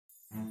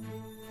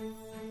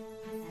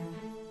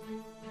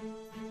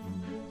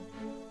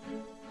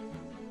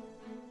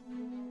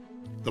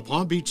The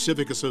Palm Beach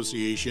Civic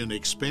Association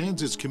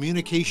expands its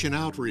communication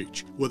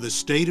outreach with a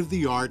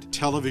state-of-the-art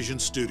television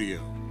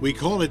studio. We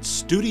call it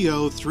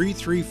Studio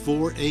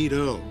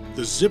 33480,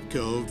 the zip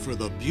code for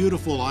the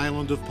beautiful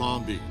island of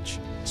Palm Beach.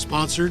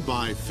 Sponsored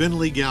by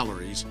Finley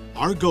Galleries,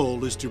 our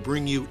goal is to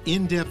bring you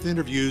in-depth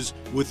interviews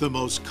with the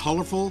most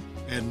colorful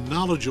and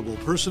knowledgeable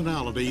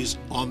personalities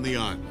on the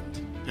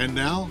island. And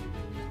now,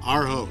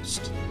 our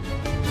host.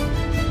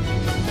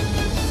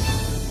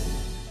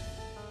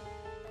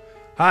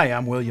 Hi,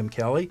 I'm William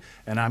Kelly,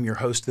 and I'm your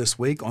host this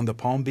week on the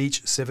Palm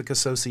Beach Civic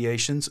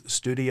Association's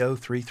Studio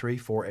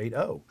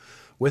 33480.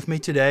 With me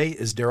today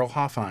is Darrell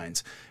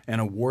Hofheinz, an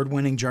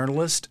award-winning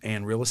journalist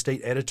and real estate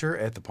editor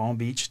at the Palm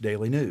Beach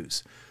Daily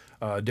News.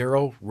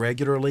 Darrell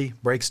regularly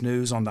breaks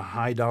news on the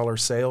high-dollar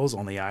sales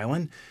on the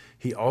island.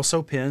 He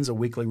also pens a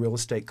weekly real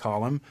estate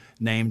column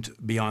named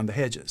Beyond the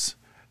Hedges.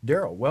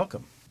 Darrell,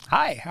 welcome.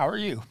 Hi, how are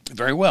you?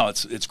 Very well.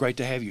 It's great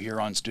to have you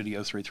here on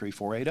Studio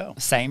 33480.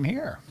 Same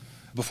here.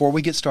 Before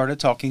we get started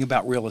talking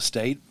about real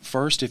estate,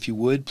 first, if you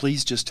would,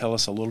 please just tell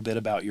us a little bit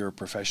about your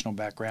professional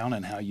background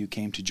and how you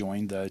came to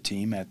join the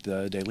team at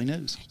the Daily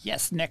News.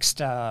 Yes,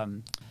 next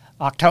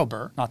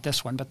October, not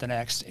this one, but the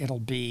next, it'll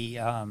be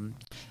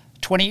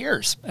 20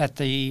 years at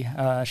the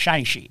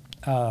Shiny Sheet.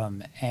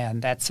 And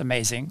that's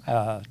amazing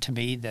to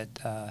me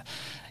that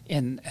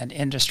in an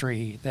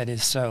industry that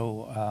is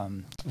so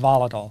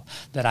volatile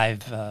that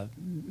I've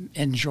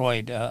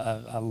enjoyed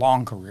a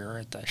long career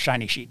at the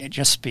Shiny Sheet. It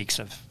just speaks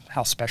of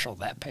how special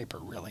that paper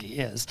really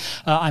is.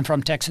 I'm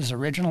from Texas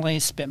originally,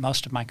 spent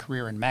most of my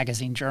career in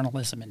magazine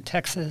journalism in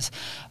Texas,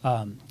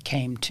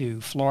 came to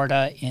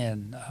Florida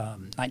in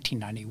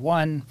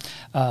 1991,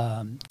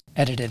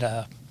 edited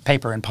a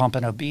paper in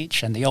Pompano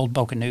Beach and the Old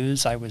Boca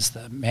News. I was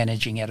the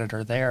managing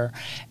editor there.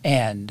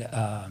 And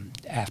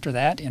after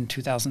that, in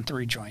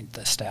 2003, joined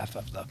the staff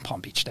of the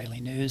Palm Beach Daily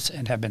News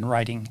and have been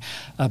writing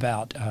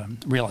about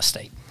real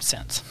estate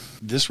since.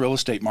 This real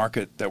estate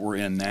market that we're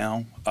in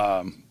now,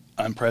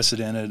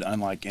 unprecedented,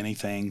 unlike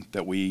anything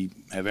that we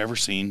have ever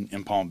seen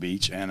in Palm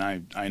Beach, and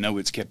I know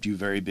it's kept you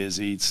very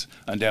busy. It's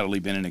undoubtedly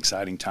been an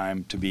exciting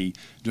time to be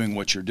doing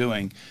what you're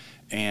doing.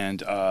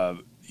 And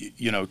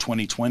you know,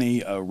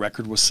 2020, a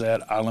record was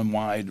set.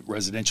 Island-wide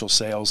residential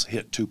sales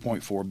hit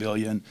 $2.4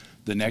 billion.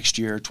 The next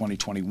year,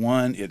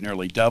 2021, it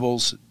nearly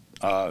doubles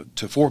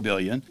to $4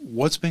 billion.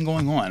 What's been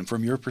going on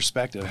from your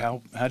perspective?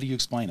 How do you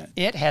explain it?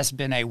 It has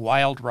been a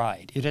wild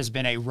ride. It has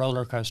been a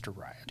roller coaster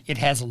ride. It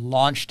has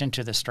launched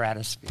into the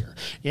stratosphere.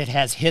 It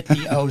has hit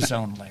the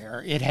ozone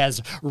layer. It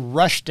has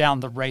rushed down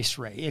the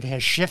raceway. It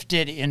has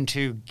shifted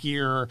into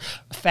gear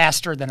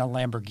faster than a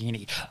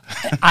Lamborghini.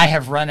 I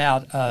have run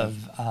out of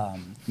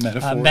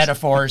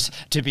metaphors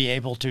to be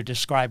able to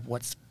describe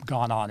what's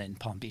gone on in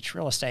Palm Beach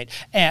real estate.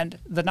 And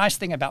the nice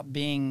thing about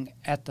being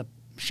at the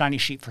Shiny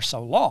Sheet for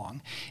so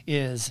long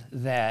is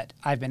that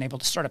I've been able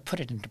to sort of put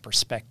it into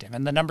perspective.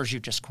 And the numbers you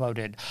just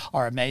quoted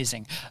are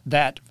amazing.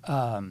 That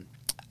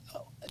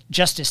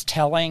just as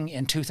telling,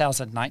 in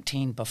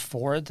 2019,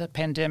 before the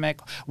pandemic,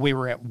 we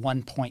were at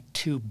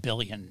 $1.2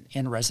 billion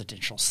in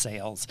residential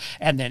sales.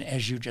 And then,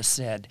 as you just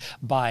said,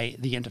 by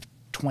the end of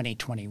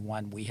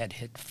 2021, we had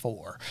hit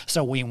 4.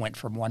 So we went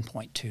from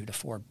 1.2 to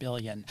 4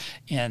 billion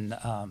in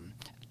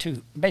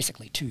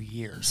basically 2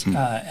 years.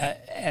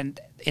 And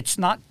it's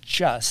not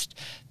just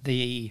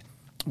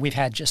we've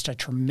had just a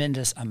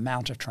tremendous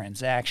amount of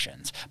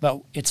transactions, but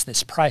it's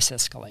this price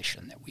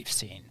escalation that we've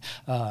seen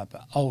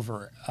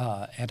over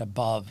and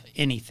above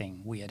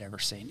anything we had ever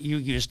seen. You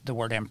used the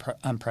word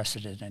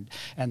unprecedented,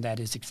 and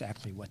that is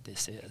exactly what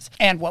this is.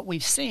 And what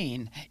we've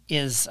seen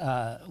is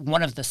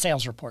one of the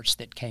sales reports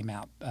that came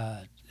out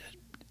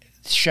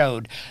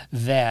showed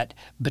that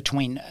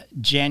between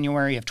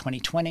January of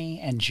 2020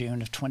 and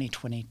June of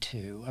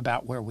 2022,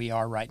 about where we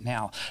are right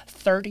now,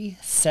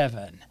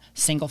 37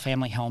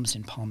 single-family homes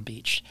in Palm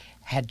Beach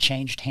had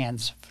changed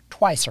hands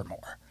twice or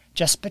more,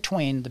 just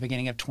between the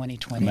beginning of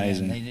 2020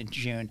 and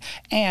June.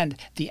 And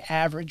the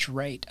average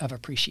rate of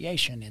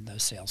appreciation in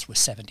those sales was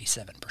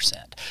 77%.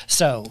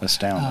 So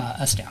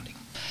astounding.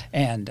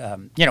 And,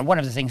 you know, one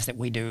of the things that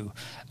we do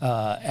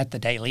at the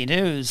Daily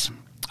News,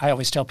 I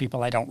always tell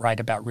people I don't write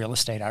about real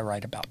estate, I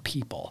write about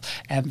people.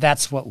 And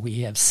that's what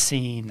we have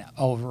seen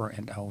over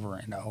and over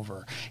and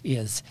over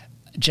is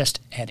just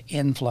an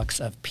influx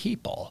of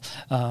people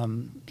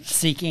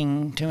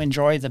seeking to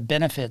enjoy the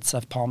benefits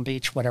of Palm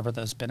Beach, whatever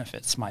those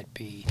benefits might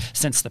be,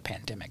 since the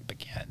pandemic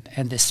began.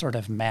 And this sort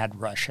of mad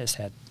rush has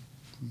had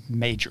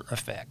major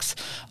effects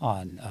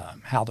on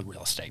how the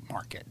real estate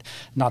market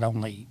not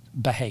only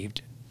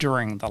behaved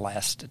during the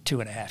last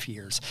 2.5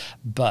 years,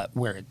 but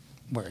where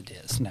it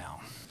is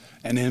now.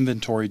 And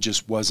inventory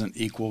just wasn't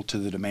equal to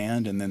the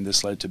demand, and then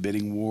this led to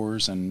bidding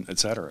wars and et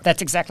cetera.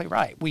 That's exactly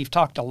right. We've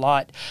talked a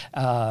lot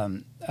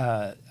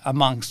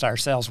amongst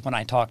ourselves when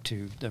I talk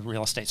to the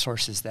real estate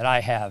sources that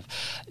I have,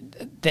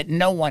 that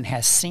no one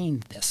has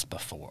seen this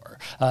before.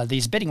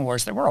 These bidding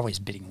wars, there were always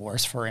bidding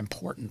wars for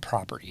important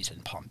properties in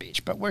Palm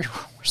Beach, but we're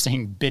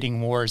seeing bidding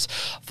wars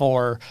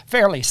for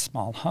fairly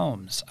small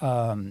homes.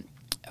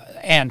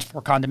 and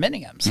for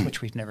condominiums,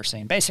 which we've never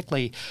seen.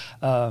 Basically,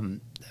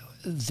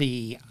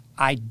 the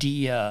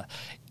idea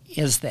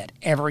is that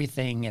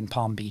everything in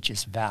Palm Beach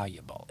is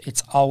valuable.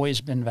 It's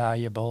always been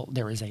valuable.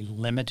 There is a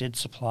limited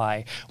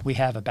supply. We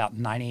have about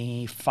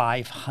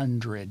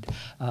 9,500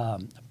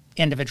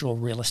 individual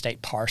real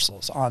estate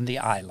parcels on the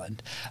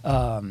island.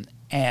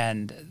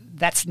 And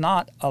that's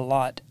not a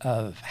lot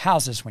of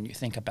houses when you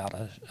think about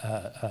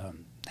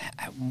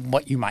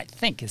what you might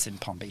think is in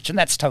Palm Beach. And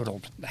that's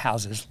total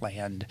houses,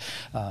 land,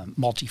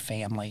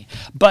 multifamily.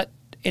 But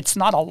it's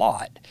not a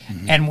lot.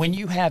 Mm-hmm. And when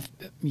you have,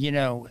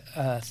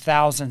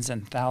 thousands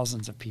and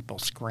thousands of people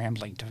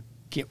scrambling to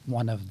get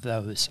one of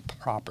those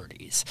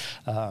properties,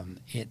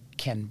 it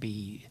can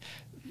be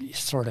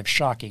sort of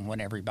shocking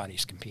when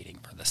everybody's competing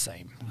for the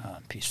same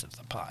piece of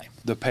the pie.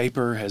 The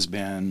paper has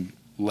been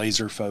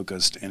laser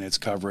focused in its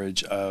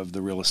coverage of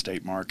the real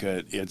estate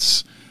market.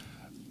 It's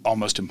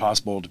almost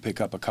impossible to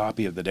pick up a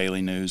copy of the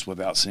Daily News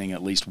without seeing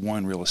at least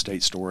one real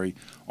estate story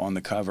on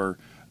the cover.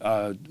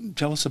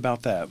 Tell us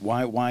about that.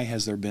 Why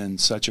has there been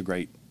such a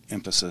great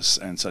emphasis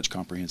and such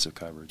comprehensive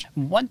coverage?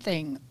 One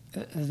thing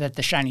that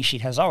the Shiny Sheet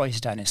has always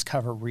done is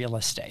cover real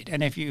estate.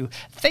 And if you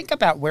think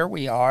about where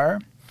we are,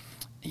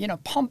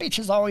 Palm Beach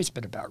has always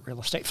been about real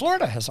estate.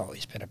 Florida has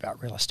always been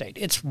about real estate.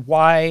 It's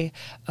why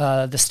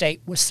the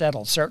state was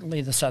settled,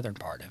 certainly the southern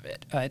part of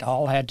it. It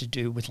all had to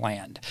do with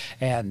land.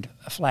 And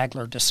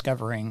Flagler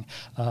discovering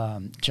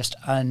just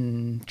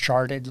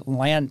uncharted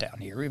land down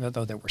here, even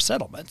though there were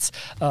settlements,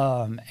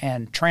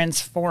 and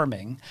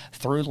transforming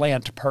through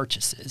land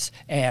purchases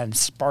and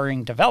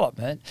spurring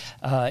development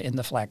in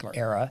the Flagler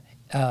era.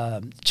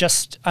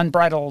 Just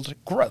unbridled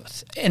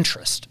growth,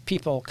 interest,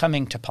 people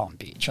coming to Palm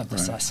Beach, on the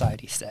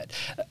society said.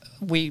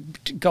 We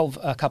go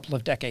a couple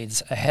of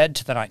decades ahead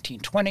to the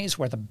 1920s,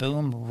 where the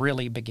boom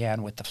really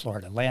began with the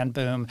Florida land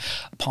boom.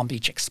 Palm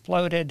Beach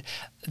exploded.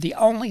 The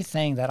only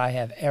thing that I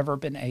have ever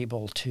been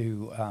able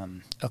to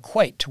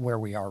equate to where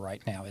we are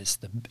right now is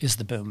the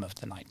boom of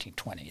the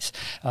 1920s,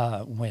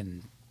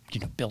 when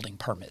building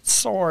permits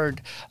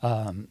soared,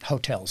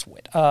 hotels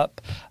went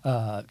up,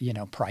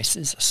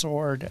 prices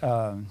soared.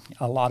 A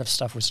lot of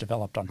stuff was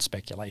developed on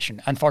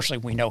speculation.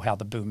 Unfortunately, we know how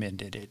the boom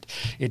ended.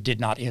 It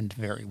did not end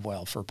very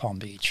well for Palm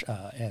Beach,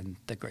 and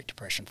the Great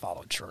Depression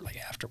followed shortly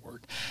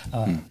afterward.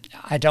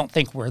 I don't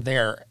think we're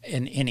there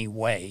in any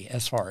way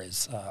as far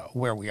as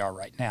where we are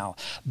right now,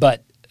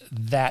 but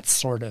that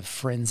sort of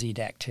frenzied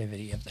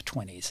activity of the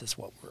 20s is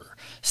what we're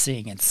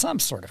seeing in some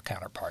sort of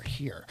counterpart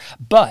here.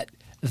 But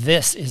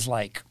this is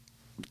like,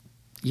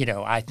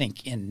 I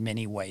think in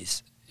many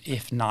ways,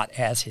 if not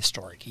as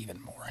historic, even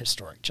more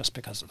historic, just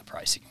because of the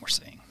pricing we're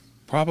seeing.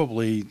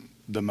 Probably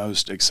the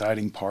most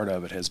exciting part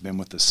of it has been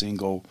with the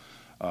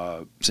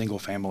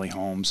single-family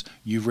homes.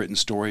 You've written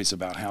stories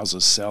about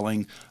houses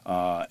selling,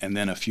 and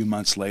then a few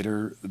months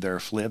later, they're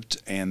flipped,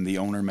 and the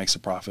owner makes a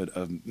profit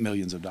of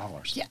millions of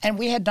dollars. Yeah, and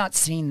we had not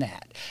seen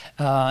that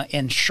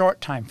in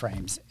short time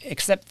frames,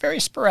 except very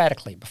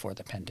sporadically before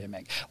the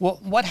pandemic. Well,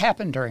 what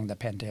happened during the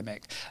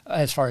pandemic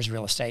as far as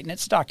real estate, and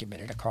it's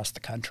documented across the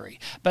country,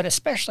 but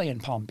especially in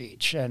Palm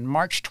Beach. In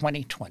March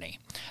 2020,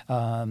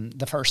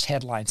 the first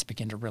headlines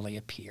began to really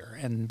appear,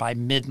 and by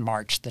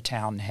mid-March, the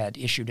town had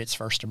issued its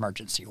first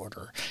emergency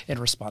order in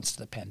response to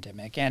the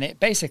pandemic. And it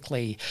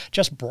basically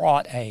just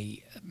brought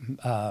a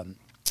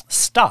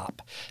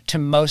stop to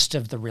most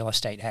of the real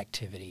estate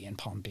activity in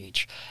Palm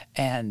Beach.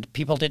 And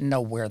people didn't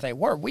know where they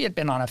were. We had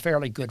been on a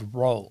fairly good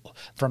roll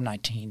from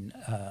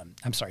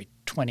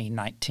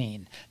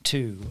 2019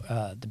 to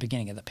the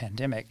beginning of the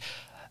pandemic.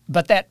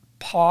 But that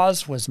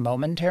pause was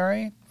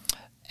momentary.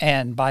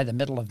 And by the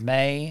middle of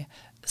May,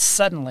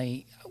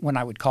 suddenly, when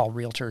I would call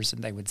realtors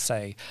and they would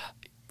say,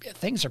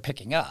 things are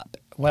picking up.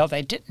 Well,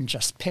 they didn't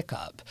just pick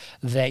up.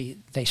 They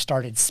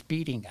started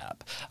speeding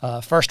up.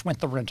 First went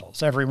the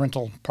rentals. Every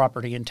rental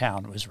property in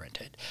town was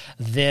rented.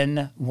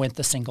 Then went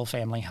the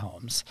single-family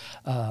homes.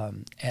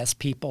 As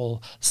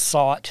people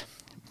sought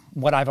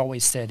what I've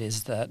always said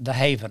is the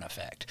haven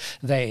effect.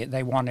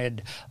 They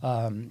wanted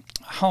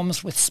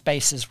homes with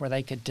spaces where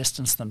they could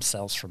distance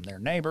themselves from their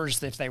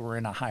neighbors. If they were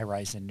in a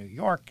high-rise in New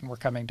York and were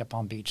coming to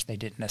Palm Beach, they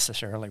didn't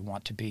necessarily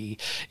want to be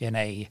in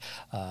a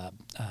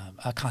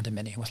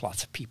condominium with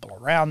lots of people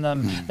around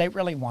them. Mm-hmm. They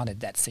really wanted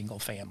that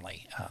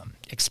single-family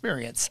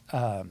experience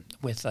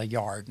with a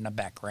yard and a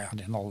background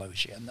and a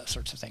loggia and those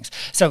sorts of things.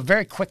 So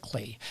very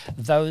quickly,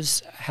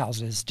 those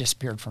houses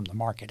disappeared from the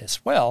market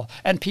as well,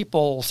 and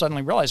people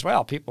suddenly realized,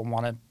 well, people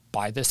want to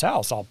buy this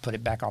house. I'll put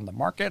it back on the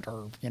market,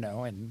 or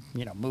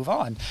move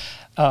on.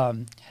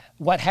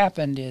 What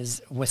happened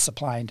is, with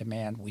supply and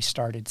demand, we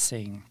started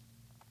seeing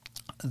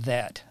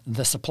that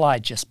the supply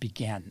just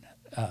began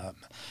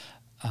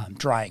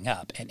drying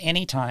up. And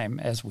anytime,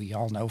 as we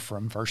all know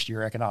from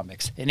first-year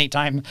economics,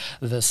 anytime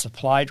the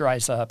supply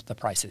dries up, the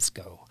prices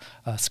go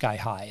sky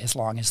high, as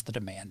long as the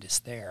demand is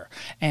there.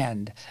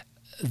 And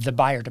the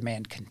buyer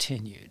demand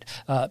continued.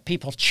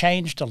 People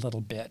changed a little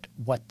bit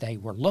what they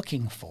were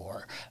looking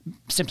for,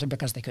 simply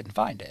because they couldn't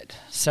find it.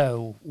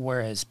 So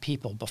whereas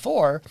people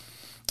before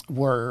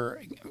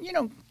were,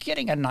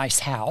 getting a nice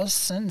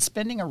house and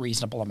spending a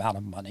reasonable amount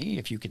of money,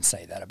 if you can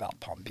say that about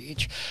Palm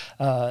Beach,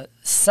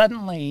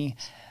 suddenly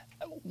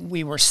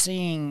we were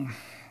seeing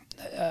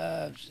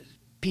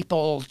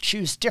people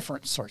choose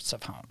different sorts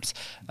of homes.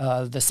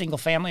 The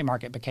single-family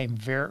market became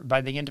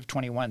by the end of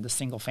 21, the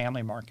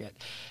single-family market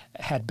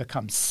had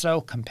become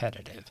so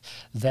competitive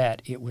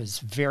that it was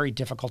very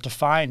difficult to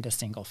find a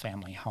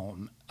single-family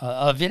home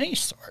of any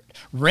sort.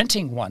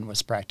 Renting one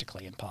was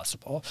practically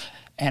impossible.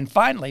 And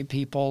finally,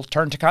 people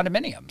turned to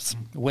condominiums,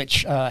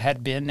 which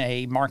had been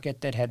a market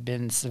that had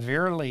been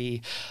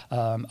severely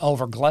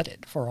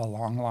overglutted for a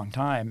long, long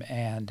time.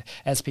 And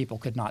as people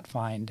could not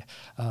find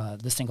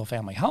the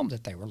single-family home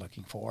that they were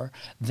looking for,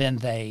 then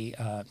they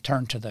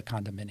turned to the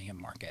condominium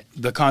market.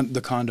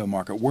 The condo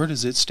market, where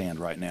does it stand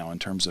right now in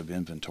terms of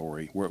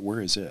inventory? Where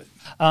is it?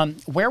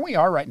 Where we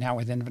are right now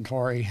with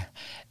inventory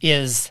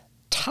is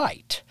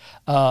tight.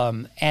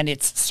 And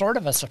it's sort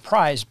of a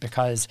surprise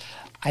because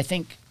I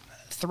think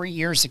 3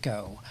 years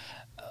ago,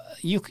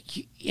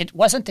 it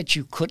wasn't that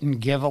you couldn't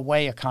give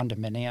away a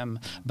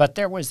condominium, but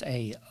there was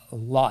a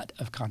lot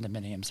of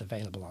condominiums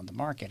available on the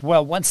market.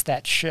 Well, once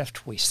that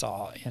shift we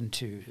saw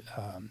into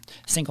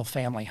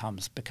single-family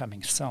homes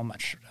becoming so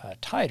much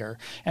tighter,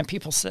 and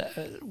people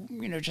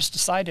just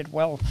decided,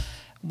 well,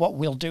 what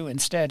we'll do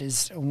instead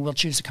is we'll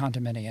choose a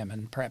condominium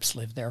and perhaps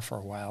live there for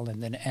a while,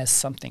 and then as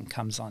something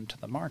comes onto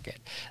the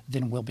market,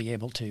 then we'll be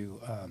able to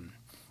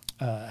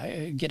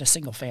get a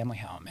single-family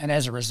home. And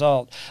as a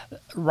result,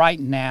 right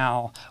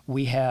now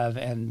we have,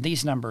 and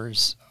these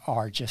numbers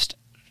are just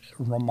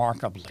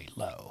remarkably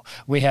low.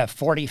 We have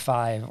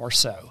 45 or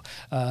so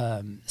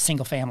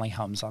single-family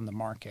homes on the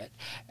market.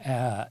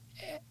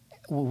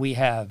 We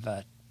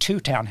have 2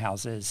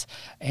 townhouses,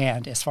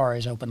 and as far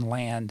as open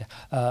land,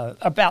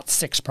 about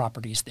 6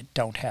 properties that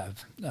don't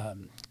have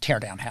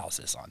tear-down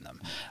houses on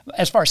them.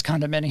 As far as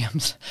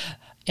condominiums,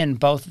 in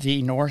both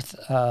the north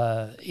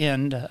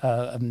end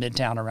of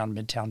Midtown, around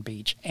Midtown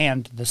Beach,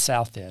 and the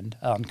south end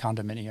on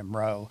Condominium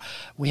Row,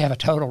 we have a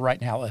total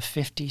right now of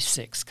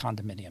 56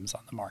 condominiums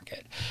on the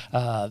market.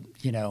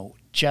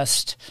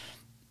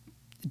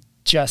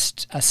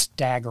 Just a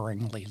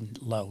staggeringly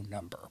low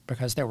number,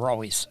 because there were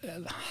always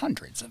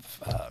hundreds of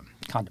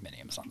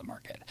condominiums on the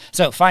market.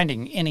 So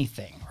finding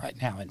anything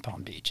right now in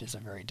Palm Beach is a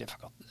very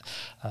difficult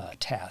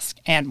task.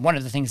 And one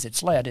of the things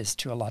it's led is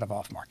to a lot of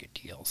off-market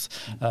deals.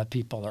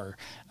 People are,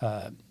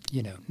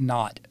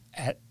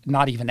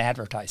 not even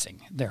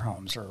advertising their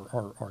homes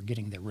or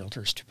getting their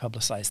realtors to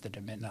publicize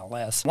them in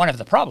MLS. One of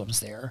the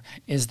problems there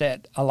is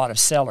that a lot of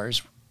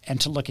sellers, and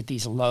to look at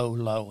these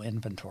low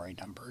inventory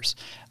numbers,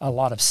 a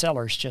lot of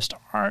sellers just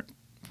aren't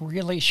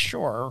really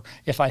sure,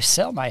 if I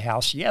sell my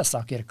house, yes,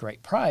 I'll get a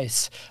great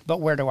price, but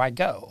where do I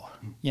go?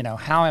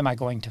 How am I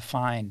going to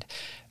find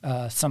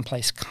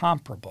someplace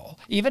comparable?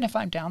 Even if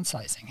I'm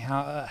downsizing,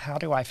 how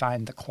do I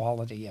find the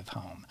quality of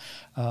home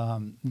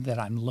that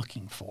I'm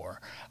looking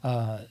for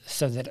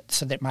so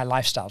that my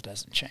lifestyle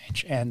doesn't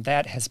change? And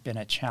that has been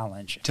a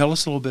challenge. Tell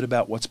us a little bit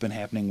about what's been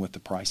happening with the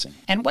pricing.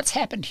 And what's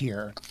happened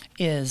here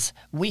is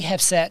we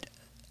have set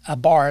a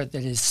bar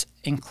that is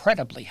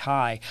incredibly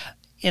high.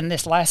 In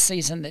this last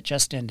season that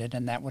just ended,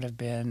 and that would have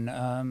been,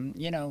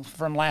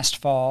 from last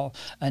fall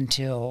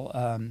until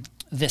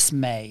this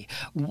May,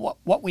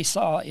 what we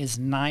saw is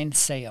 9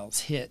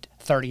 sales hit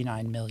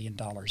 $39 million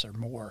or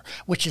more,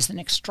 which is an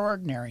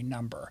extraordinary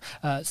number.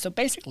 So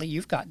basically,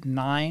 you've got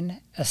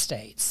 9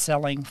 estates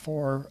selling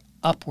for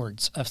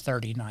upwards of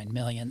 $39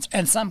 million,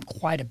 and some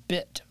quite a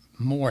bit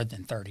more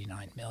than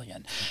 39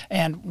 million.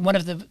 And one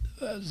of the,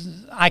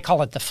 I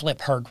call it the flip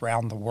heard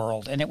round the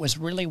world. And it was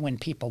really when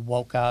people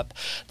woke up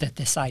that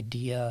this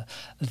idea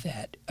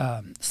that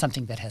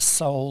something that has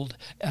sold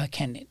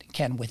can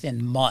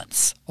within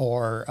months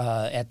or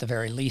at the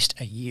very least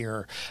a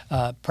year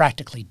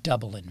practically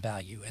double in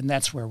value. And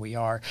that's where we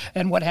are.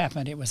 And what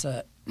happened, it was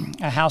a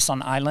house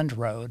on Island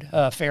Road,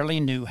 a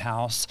fairly new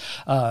house.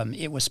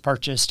 It was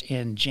purchased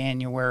in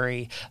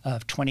January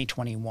of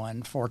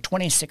 2021 for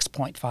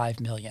 $26.5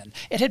 million.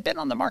 It had been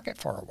on the market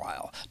for a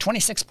while.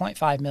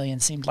 $26.5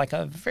 million seemed like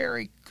a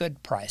very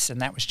good price,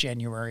 and that was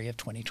January of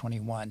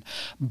 2021.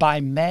 By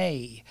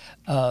May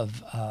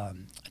of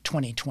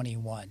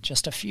 2021,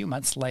 just a few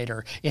months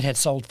later, it had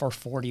sold for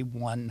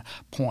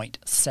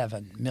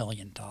 $41.7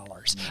 million.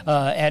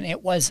 And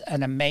it was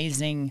an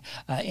amazing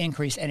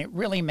increase, and it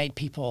really made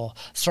people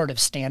sort of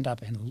stand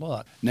up and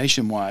look.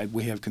 Nationwide,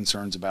 we have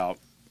concerns about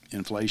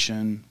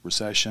inflation,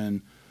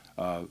 recession,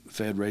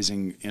 Fed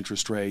raising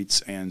interest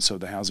rates, and so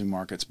the housing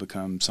market's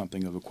become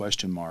something of a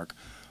question mark.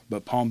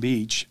 But Palm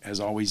Beach has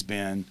always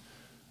been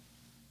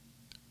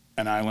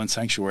an island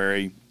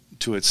sanctuary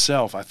to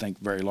itself, I think,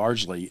 very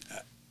largely.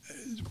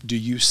 Do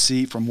you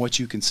see, from what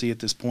you can see at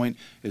this point,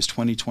 is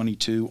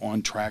 2022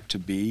 on track to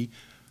be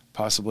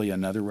possibly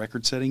another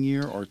record-setting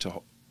year, or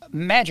to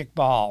magic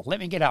ball? Let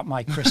me get out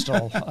my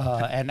crystal,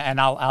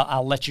 and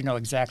I'll let you know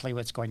exactly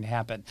what's going to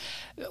happen.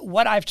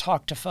 What I've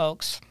talked to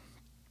folks,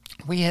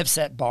 we have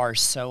set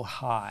bars so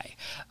high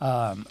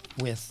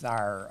with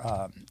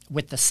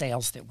the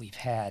sales that we've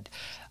had.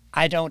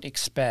 I don't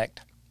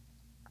expect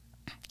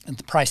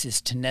the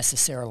prices to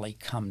necessarily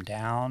come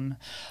down,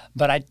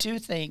 but I do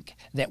think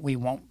that we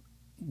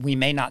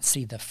may not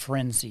see the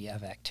frenzy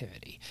of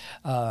activity.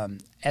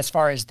 As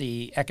far as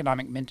the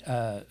economic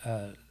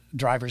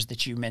drivers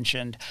that you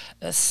mentioned,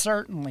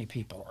 certainly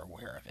people are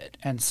aware of it,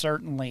 and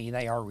certainly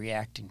they are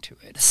reacting to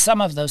it. Some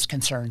of those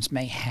concerns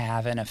may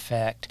have an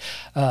effect,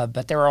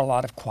 but there are a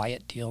lot of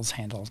quiet deals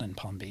handled in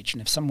Palm Beach,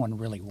 and if someone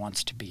really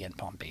wants to be in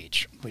Palm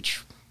Beach,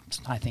 which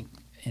I think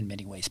in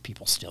many ways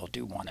people still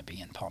do want to be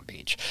in Palm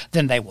Beach,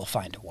 then they will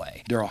find a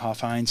way. Darrell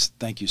Hofheinz,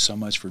 thank you so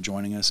much for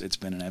joining us. It's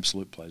been an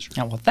absolute pleasure.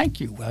 Well, thank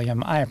you,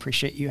 William. I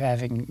appreciate you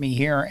having me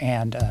here,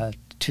 and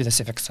to the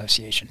Civic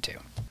Association, too.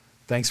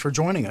 Thanks for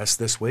joining us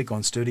this week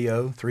on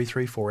Studio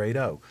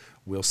 33480.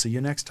 We'll see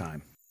you next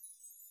time.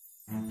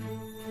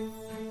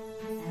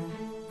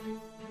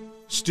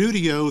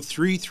 Studio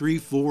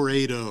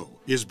 33480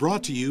 is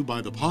brought to you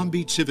by the Palm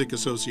Beach Civic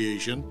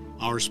Association,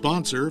 our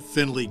sponsor,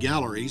 Finley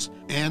Galleries,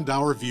 and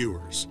our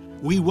viewers.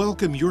 We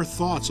welcome your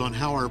thoughts on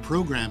how our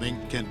programming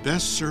can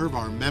best serve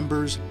our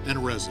members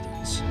and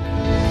residents.